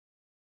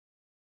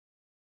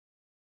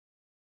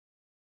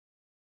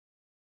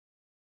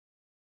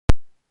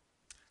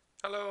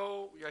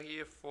Hello, we are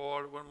here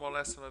for one more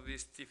lesson of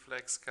this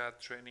T-Flex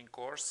CAD training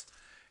course,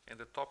 and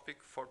the topic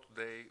for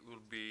today will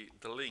be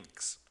the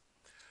links.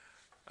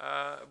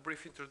 A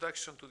brief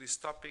introduction to this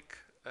topic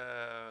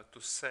to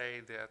say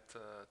that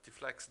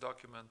T-Flex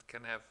document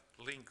can have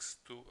links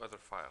to other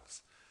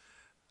files.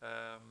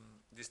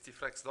 These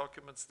T-Flex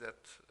documents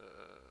that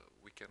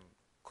we can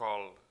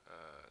call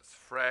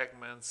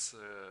fragments,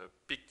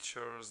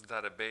 pictures,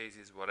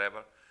 databases,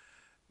 whatever,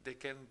 they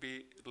can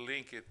be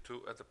linked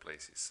to other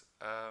places.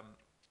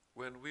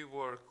 When we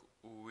work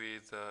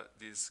with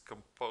these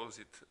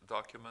composite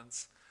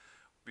documents,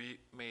 we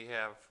may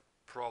have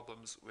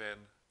problems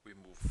when we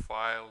move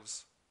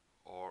files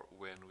or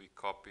when we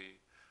copy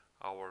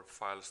our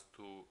files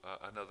to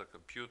another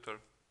computer.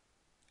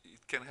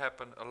 It can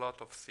happen a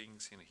lot of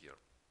things in here.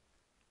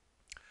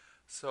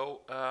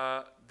 So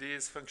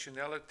this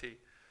functionality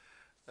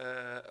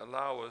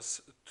allow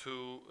us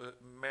to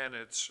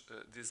manage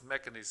these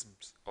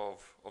mechanisms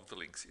of the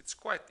links. It's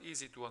quite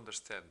easy to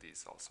understand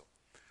this also.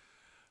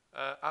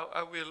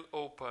 I will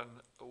open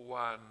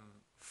one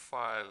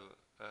file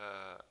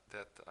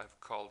that I've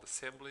called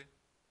assembly.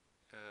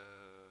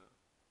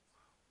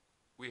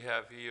 We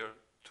have here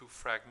two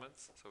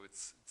fragments, so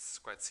it's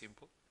quite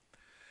simple.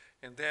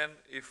 And then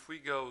if we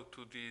go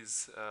to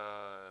this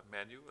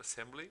menu,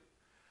 assembly,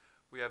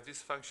 we have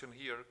this function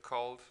here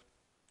called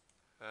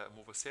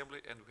move assembly,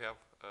 and we have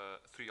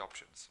three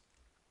options.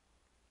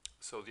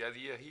 So the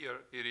idea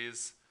here it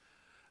is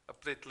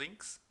update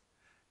links,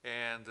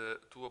 and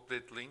to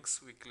update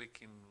links we click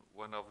in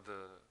one of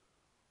the,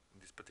 in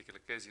this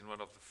particular case, in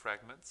one of the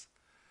fragments,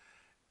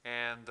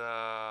 and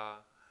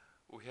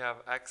we have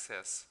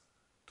access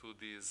to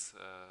this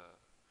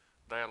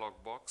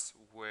dialog box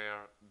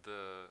where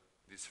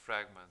this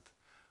fragment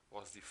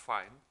was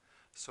defined.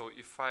 So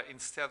if I,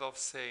 instead of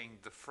saying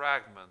the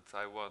fragment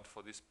I want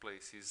for this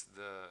place is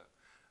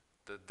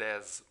the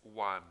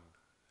DES1,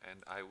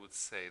 and I would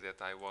say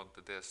that I want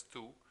the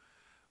DES2,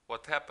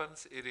 what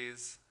happens it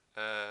is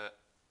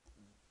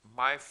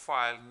my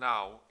file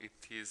now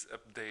it is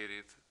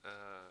updated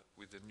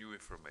with the new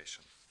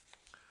information,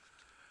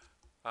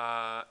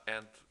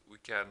 and we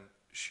can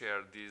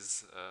share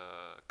this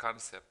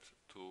concept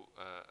to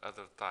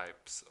other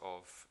types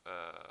of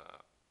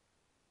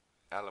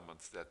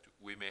elements that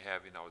we may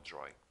have in our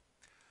drawing.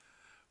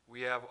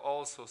 We have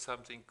also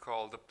something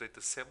called update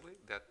assembly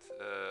that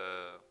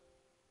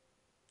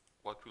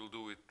what we'll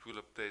do, it will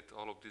update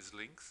all of these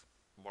links,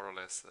 more or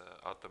less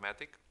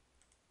automatic.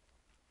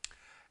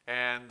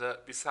 And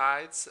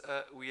besides,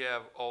 we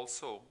have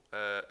also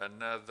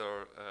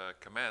another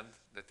command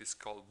that is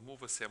called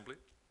move assembly.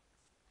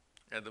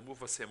 And the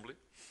move assembly,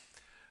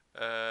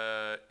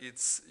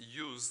 it's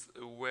used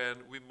when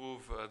we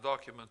move a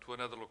document to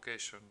another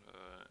location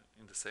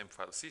in the same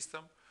file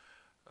system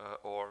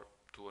or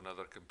to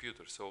another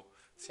computer. So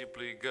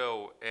simply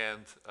go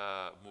and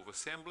move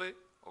assembly,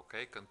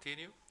 okay,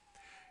 continue.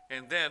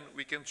 And then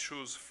we can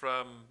choose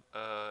from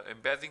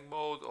embedding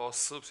mode or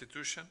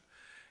substitution.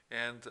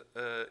 And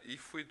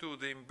if we do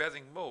the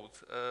embedding mode,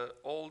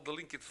 all the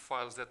linked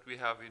files that we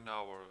have in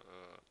our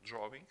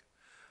drawing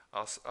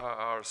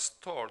are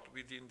stored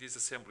within this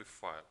assembly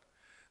file.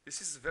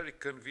 This is very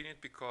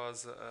convenient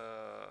because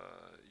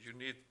you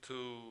need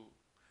to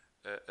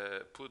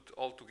put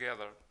all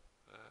together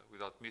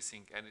without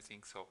missing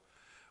anything. So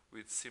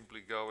we'd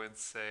simply go and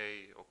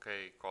say,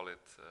 okay, call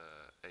it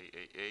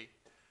AAA.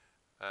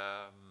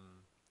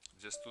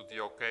 Just do the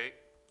OK.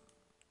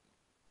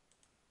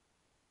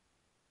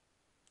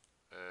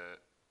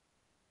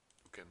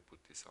 You can put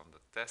this on the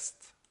test.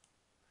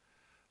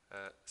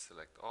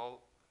 Select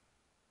all.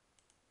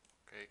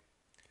 Okay.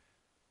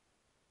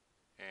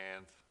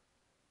 And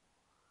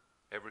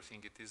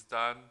everything it is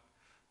done.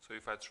 So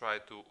if I try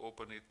to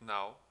open it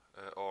now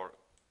or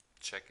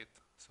check it,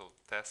 so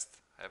test,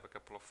 I have a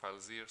couple of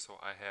files here. So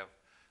I have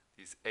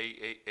this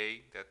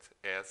AAA that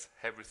has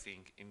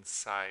everything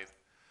inside.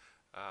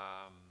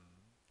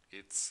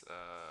 It's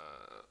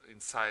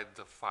inside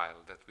the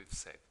file that we've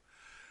saved.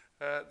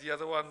 The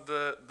other one,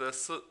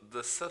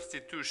 the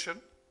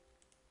substitution,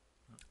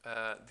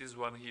 this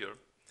one here.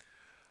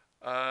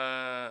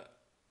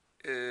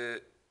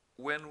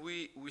 When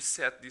we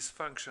set this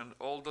function,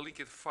 all the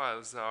linked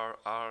files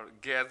are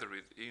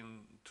gathered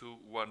into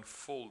one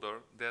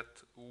folder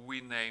that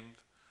we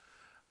named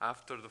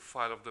after the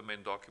file of the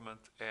main document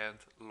and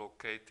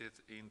located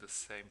in the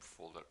same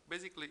folder.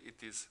 Basically,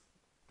 it is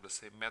the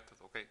same method.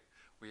 Okay,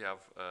 we have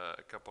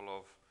a couple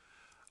of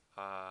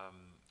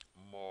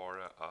more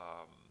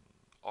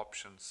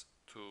options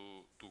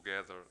to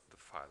gather the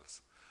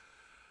files.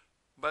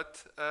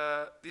 But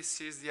this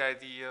is the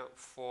idea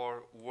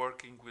for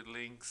working with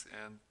links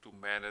and to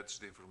manage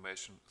the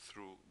information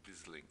through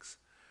these links.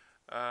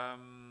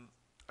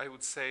 I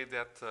would say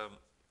that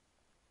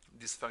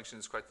this function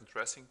is quite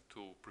interesting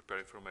to prepare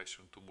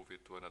information to move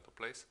it to another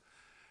place.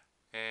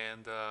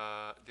 And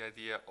the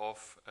idea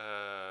of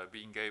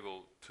being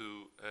able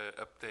to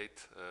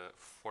update,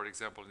 for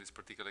example, in this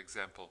particular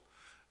example,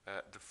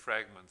 the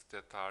fragments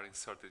that are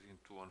inserted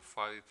into one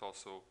file is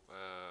also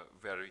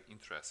very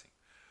interesting.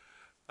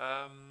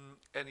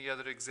 Any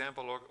other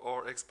example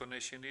or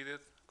explanation needed,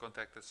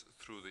 contact us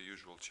through the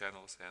usual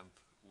channels and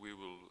we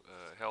will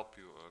help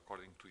you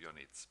according to your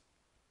needs.